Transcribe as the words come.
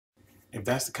if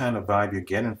that's the kind of vibe you're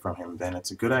getting from him, then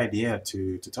it's a good idea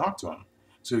to talk to him.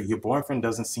 So your boyfriend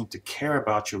doesn't seem to care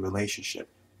about your relationship.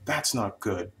 That's not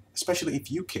good, especially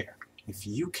if you care. If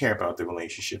you care about the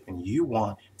relationship and you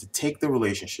want to take the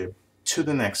relationship to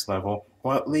the next level,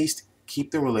 or at least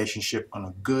keep the relationship on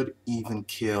a good, even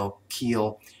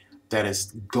keel that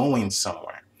is going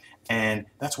somewhere. And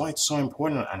that's why it's so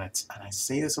important, and I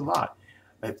say this a lot,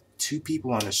 that two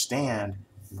people understand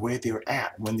where they're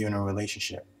at when they're in a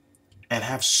relationship and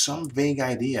have some vague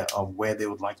idea of where they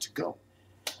would like to go.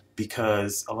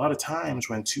 Because a lot of times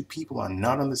when two people are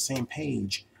not on the same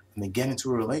page and they get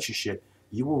into a relationship,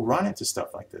 you will run into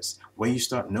stuff like this where you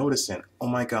start noticing, oh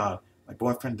my God, my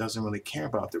boyfriend doesn't really care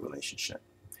about the relationship.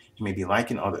 He may be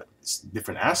liking other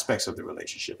different aspects of the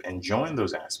relationship, enjoying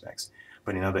those aspects,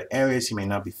 but in other areas he may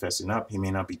not be fessing up. He may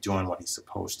not be doing what he's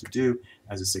supposed to do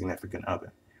as a significant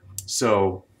other.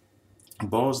 So it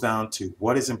boils down to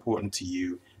what is important to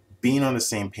you, being on the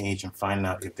same page and finding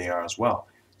out if they are as well.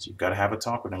 So you've got to have a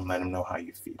talk with them, let them know how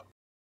you feel.